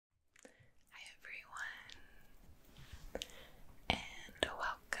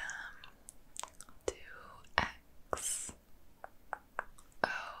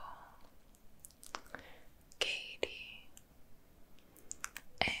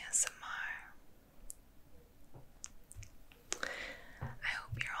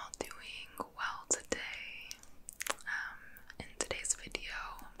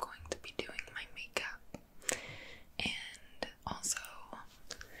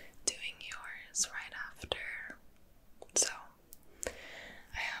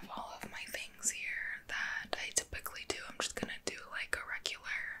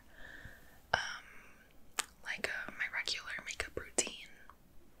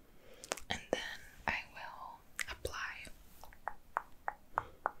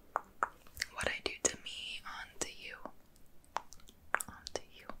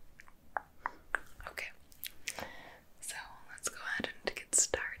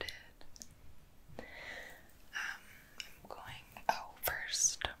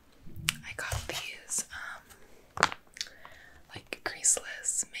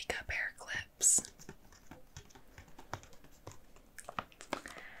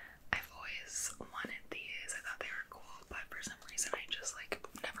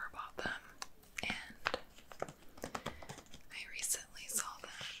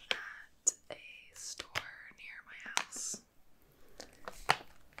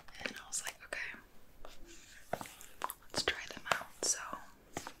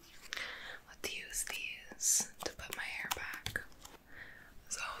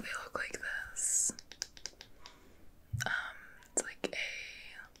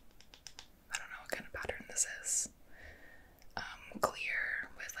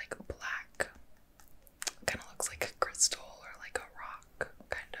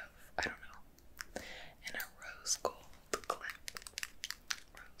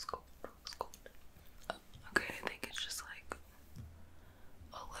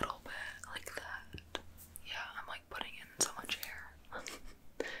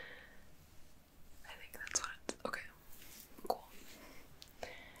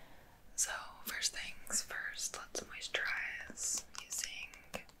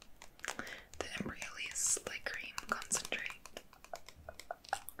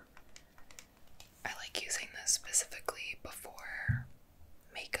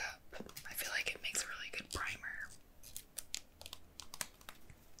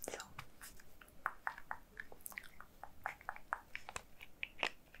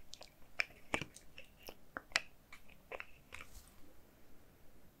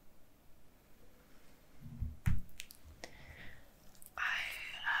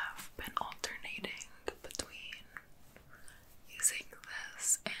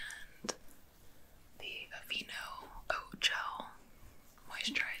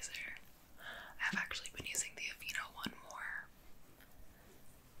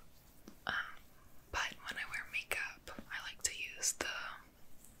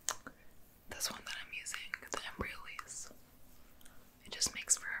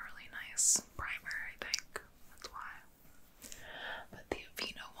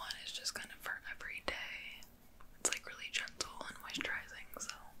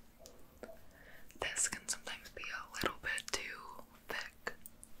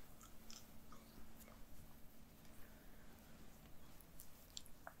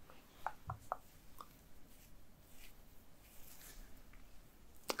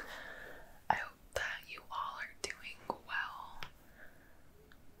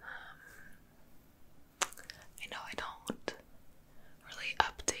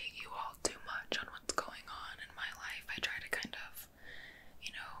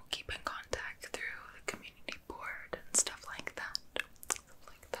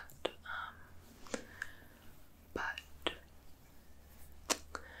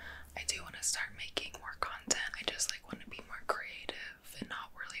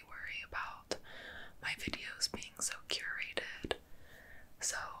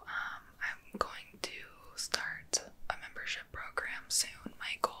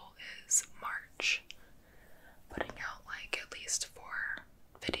much, putting out like at least 4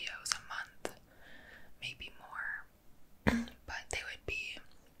 videos a month, maybe more, but they would be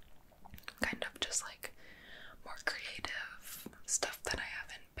kind of just like more creative stuff that I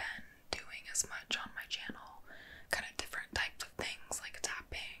haven't been doing as much on my channel, kind of different types of things like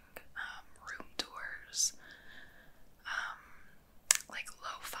tapping, room tours, like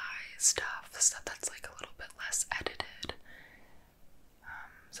lo-fi stuff that's like a little bit less edited.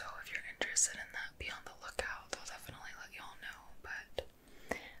 So if you're interested in that, be on the lookout. I'll definitely let y'all know, but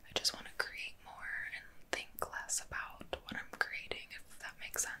I just want to create more and think less about what I'm creating, if that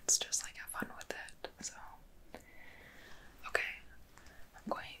makes sense. Just like have fun with it. So, okay, I'm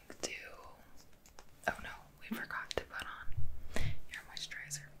going to, oh no, we forgot to put on your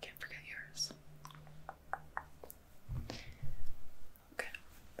moisturizer. We can't forget yours. Okay,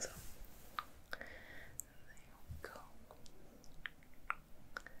 so there we go.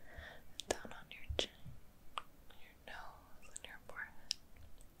 Down on your chin, your nose, and your forehead.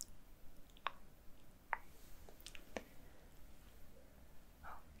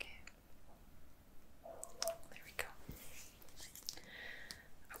 Okay. There we go.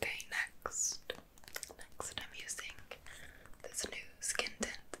 Okay, next I'm using this new skin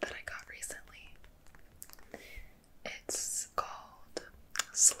tint that I got recently. It's called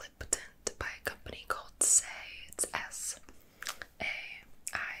Slip Tint by a company called Saie. It's Saie.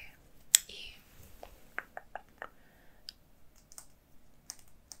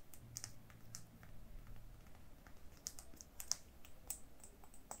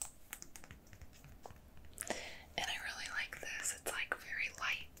 And I really like this. It's like very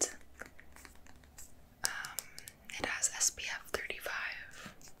light. It has SPF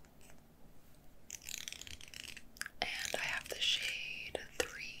 35. And I have the shade 3.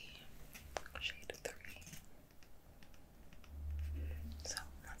 So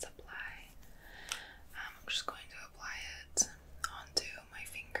let's apply. I'm just going to apply it onto my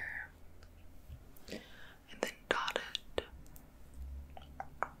finger and then dot it.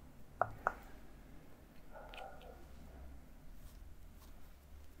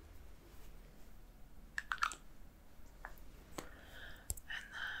 And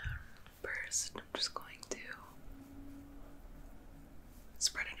then first, I'm just going to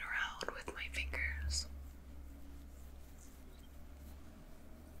spread it around with my fingers.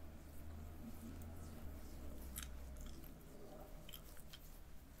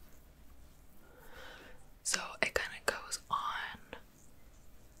 So it kind of goes on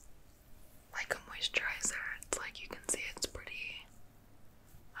like a moisturizer. It's like you can see it's pretty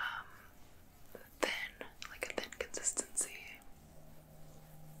thin, like a thin consistency.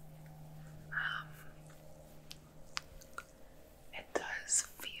 It does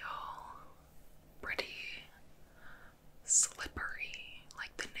feel pretty slippery,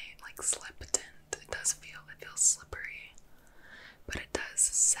 like the name, like slip tint. It feels slippery, but it does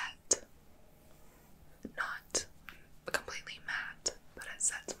set. Not completely matte, but it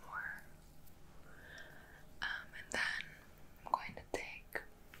sets more. And then I'm going to take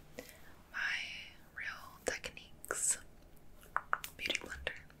my Real Techniques beauty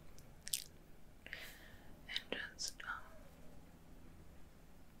blender and just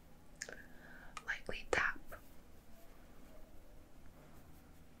lightly tap.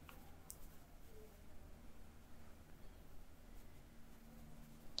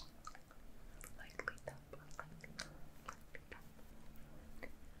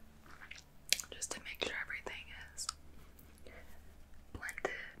 Just to make sure everything is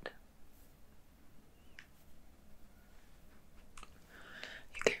blended.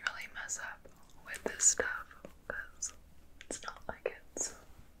 You can't really mess up with this stuff because it's not like it's,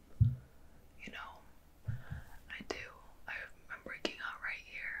 you know, I'm breaking out right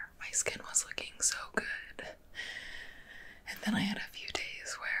here. My skin was looking so good. And then I had a few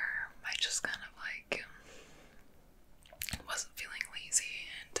days where I just kind of like wasn't feeling lazy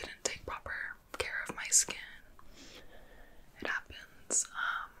and didn't take proper care of my skin. It happens.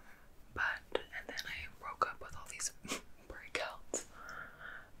 And then I broke up with all these breakouts.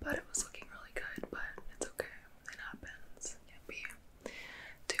 But it was looking really good, but it's okay. It happens. Can't be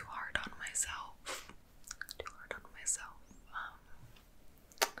too hard on myself.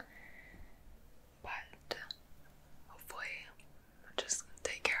 But hopefully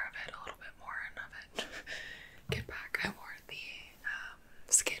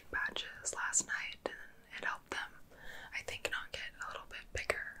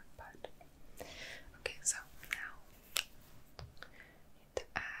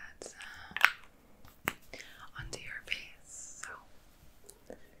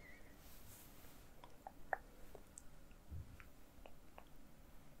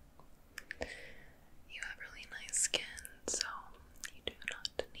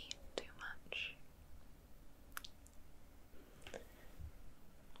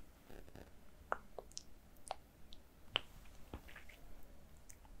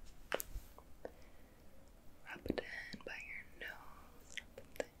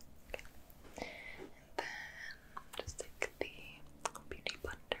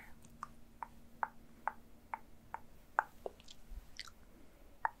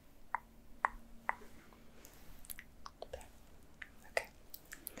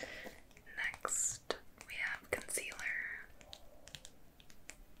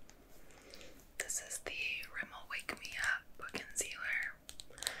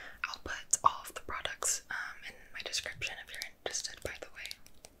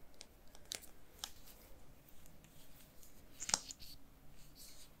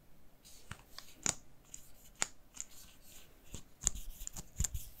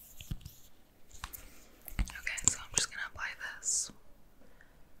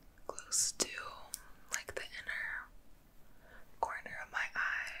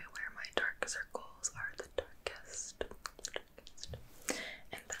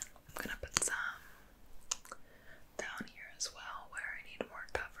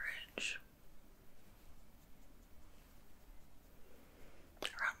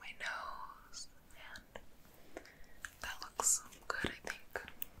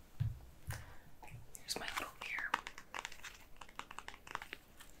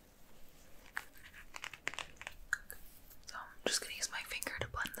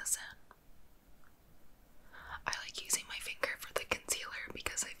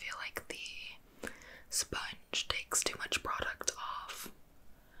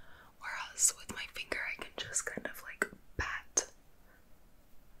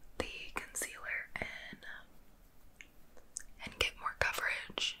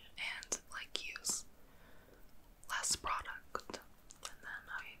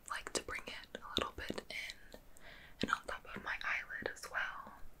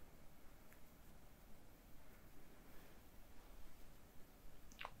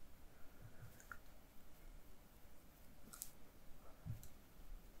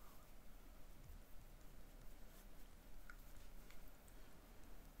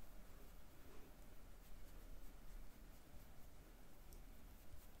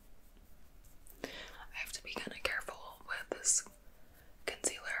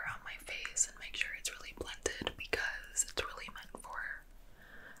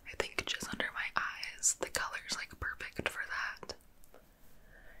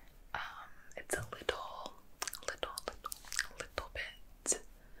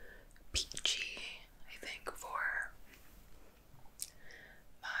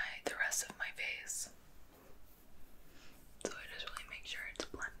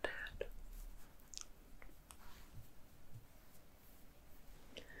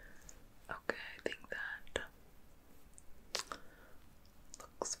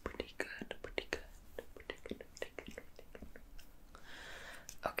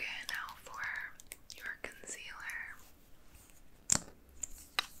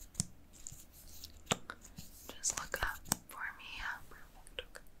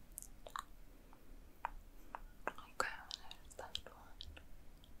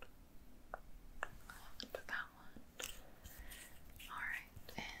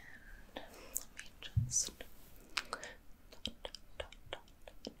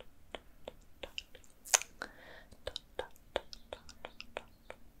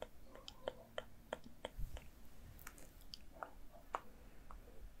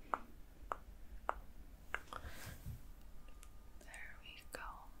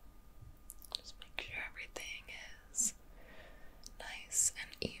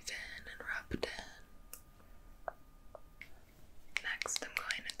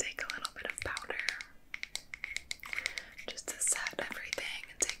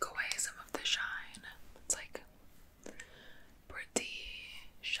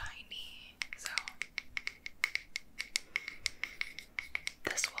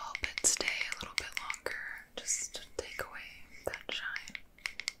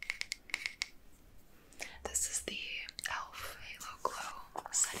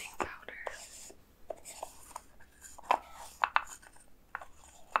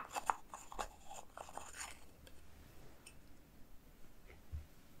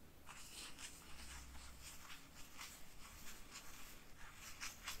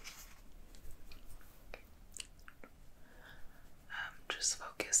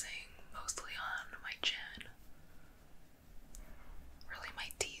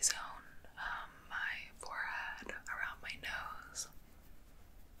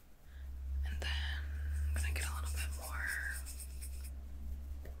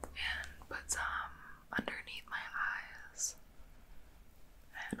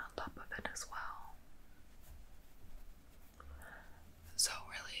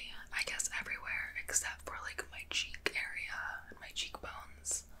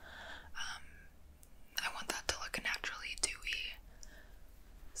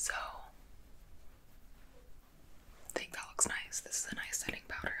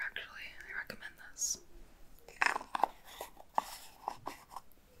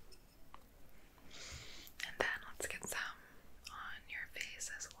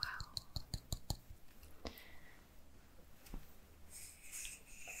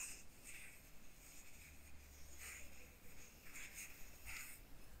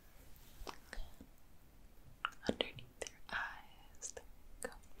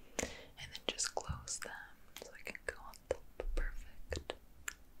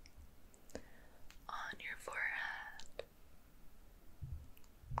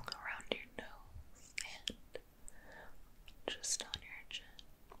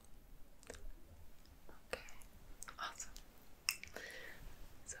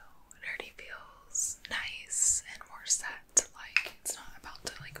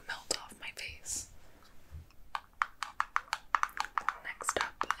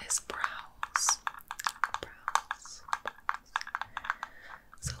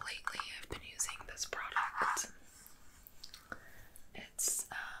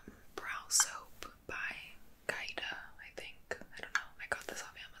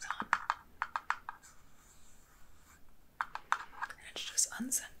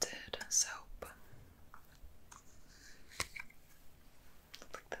unscented soap.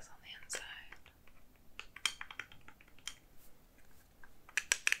 Put this on the inside.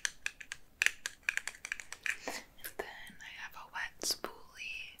 And then I have a wet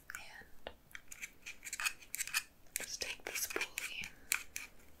spoolie, and just take the spoolie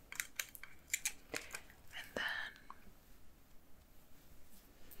and then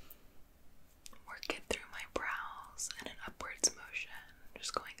work it through my brows in an upwards motion,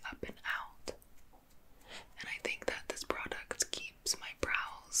 just going up and out. And I think that this product keeps my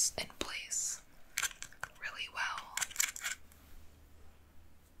brows in place really well.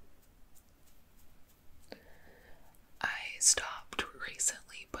 I stopped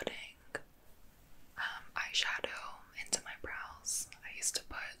recently putting eyeshadow into my brows. I used to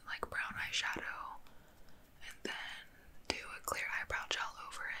put like brown eyeshadow and then do a clear eyebrow gel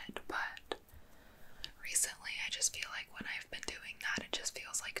over it, but recently I just feel like when I've been doing that, it just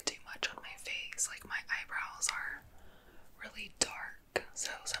feels like too much on my face. Like my eyebrows are really dark,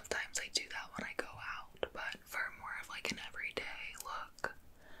 so sometimes I do that when I go out, but for more of like an everyday look,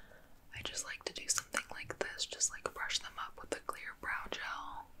 I just like to do something like this, just like brush them up with a clear brow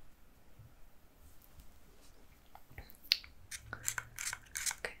gel.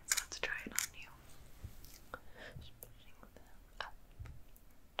 Okay, so let's try it on you. Just pushing them up.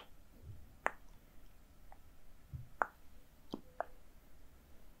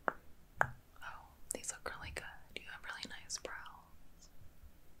 Oh, these look really good. You have really nice brows.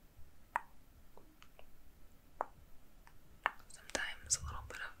 Sometimes a little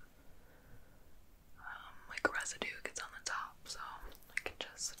bit of like residue gets on the top, so I can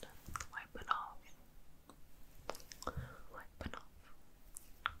just wipe it off. Wipe it off.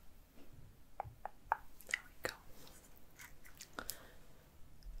 There we go.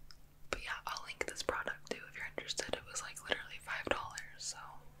 But yeah, I'll link this product too if you're interested. It was like literally $5, so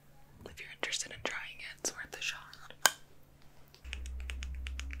if you're interested in trying it, it's worth a shot.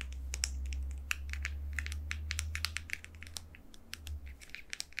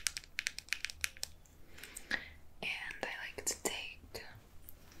 And I like to take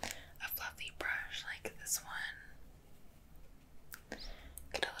a fluffy brush like this one,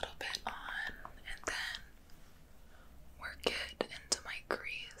 get a little bit on, and then work it into my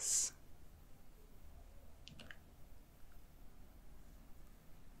crease.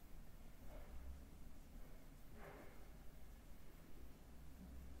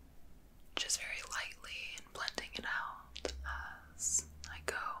 Just very lightly and blending it out as I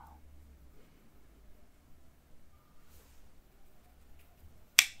go.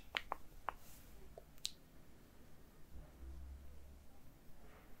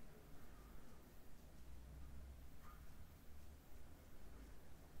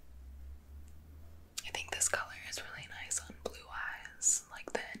 I think this color is really nice on blue eyes,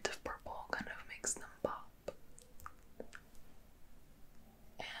 like the hint of purple kind of makes them pop.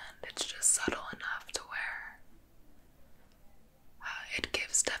 And it's just subtle enough to where it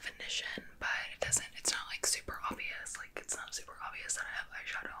gives definition, but it's not like super obvious. Like, it's not super obvious that I have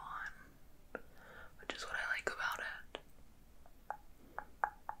eyeshadow on, which is what I like about it.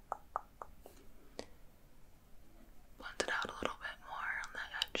 Blend it out a little bit more on the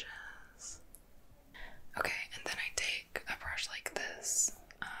edges. Okay, and then I take a brush like this,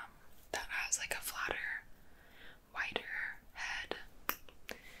 that has like a flatter, wider head,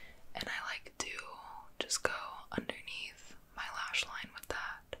 and I like to just go underneath my lash line with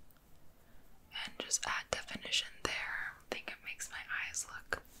that and just add definition there. I think it makes my eyes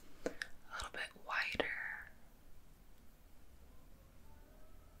look a little bit wider.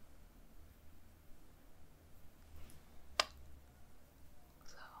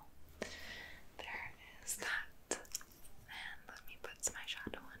 So there is that. And let me put some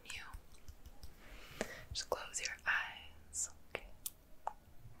eyeshadow on you. Just close your eyes, okay?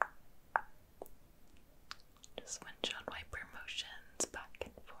 Just windshield wiper motions back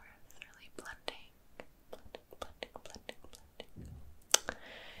and forth, really blending.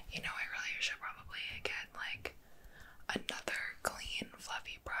 You know, I really should probably get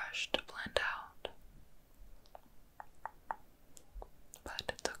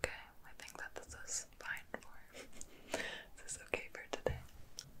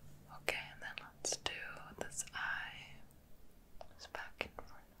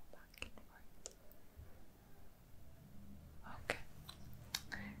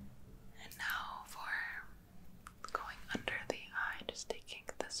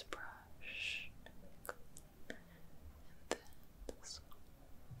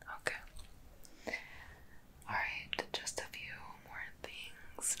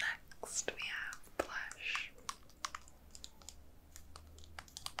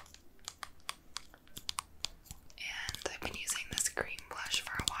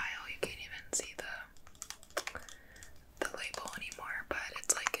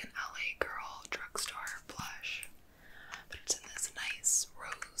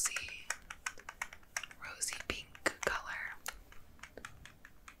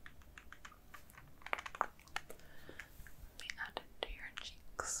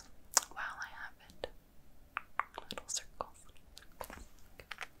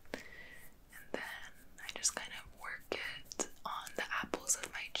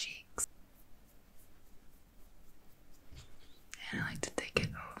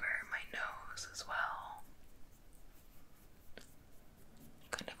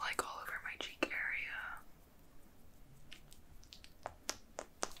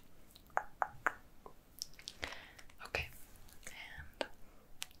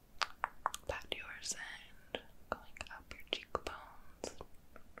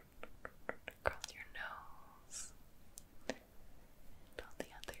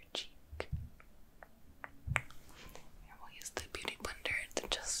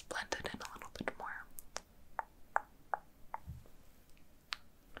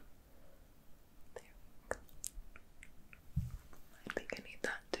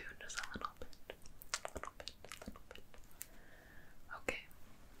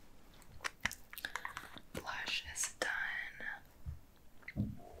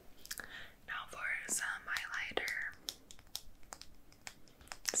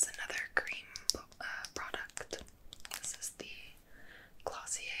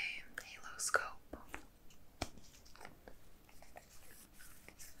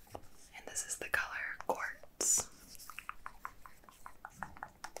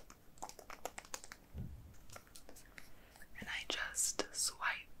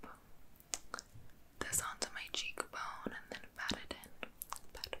cheekbone and then pat it in.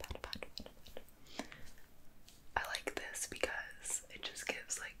 Pat. I like this because it just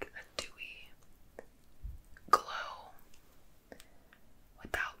gives like a dewy glow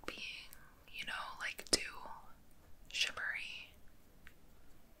without being, you know, like too shimmery.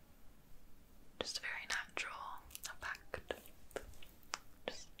 Just very natural effect.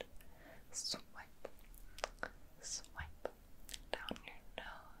 Just swipe down your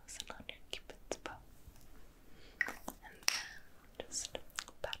nose and on your cupid's bow. And then just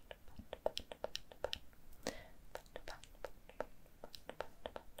pat.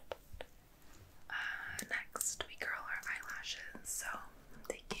 Next, we curl our eyelashes. So I'm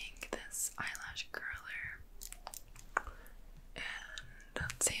taking this eyelash curler, and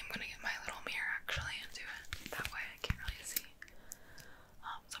let's see, I'm gonna get my little mirror actually and do it that way. I can't really see.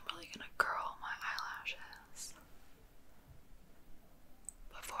 So I'm really gonna curl my eyelashes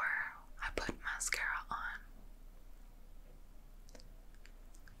before I put mascara on.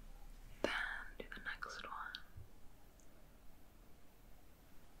 Then do the next one.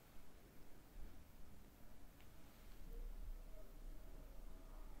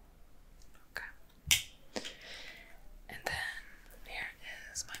 Okay. And then here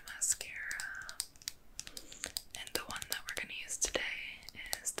is my mascara. And the one that we're gonna use today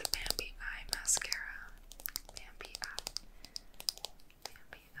is the Bambi Eye Mascara. Bambi Eye.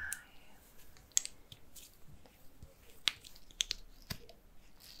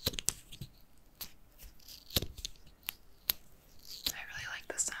 I really like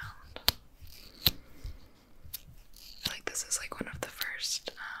the sound. I feel like this is like one of the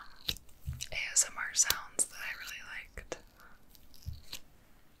first ASMR sounds that I really liked.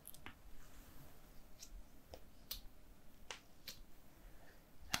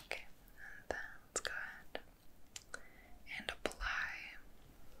 Okay, and then let's go ahead and apply.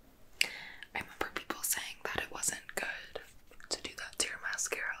 I remember people saying that it wasn't good to do that to your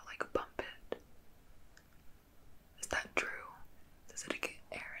mascara, like bump it. Is that true? Does it get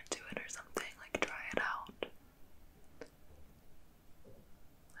air into it or something? Like dry it out?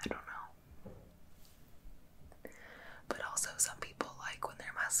 I don't know. But also some people like when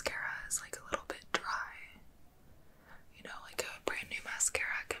their mascara is like a little bit dry. You know, like a brand new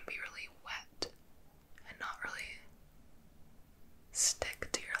mascara can be really wet and not really stick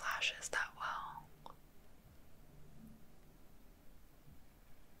to your lashes that well.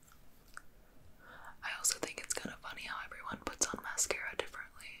 I also think it's kind of funny how everyone puts on mascara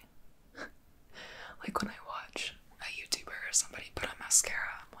differently. Like when I watch a YouTuber or somebody put on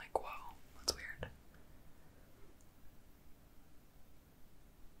mascara, I'm like, whoa, that's weird.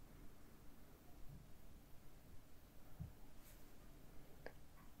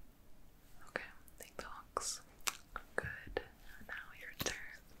 Okay, I think that looks good. Now your turn.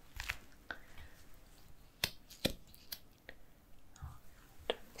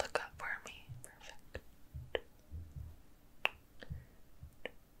 Look up for me. Perfect.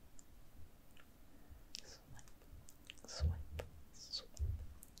 Swipe.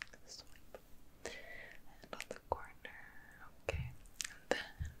 And on the corner. Okay. And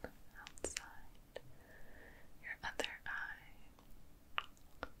then outside your other eye.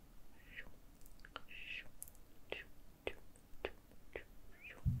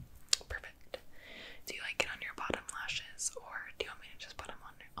 Perfect. Do you like it on your bottom lashes, or do you want me to just put them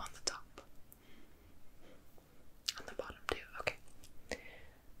on the top? On the bottom too. Okay.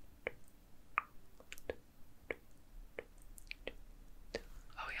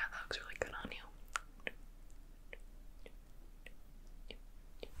 Oh yeah, that looks really good on you.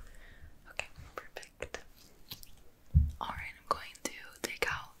 Okay, perfect. Alright, I'm going to take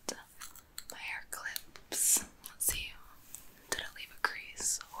out my hair clips. Let's see. Did it leave a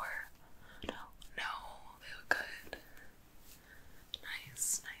crease or no? No, they look good.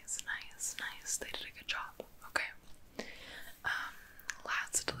 Nice. They did a good job. Okay.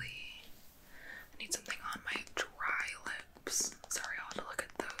 Lastly, I need something on my dry lips. Sorry, I'll have to look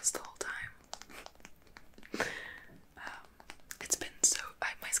at those the whole time. It's been so,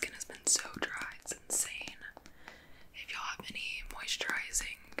 my skin has been so dry, it's insane. If y'all have any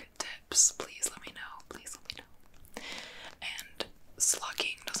moisturizing tips, please let me know. Please let me know. And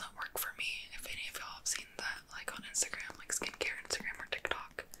slugging doesn't work for me. If any of y'all have seen that, like on Instagram,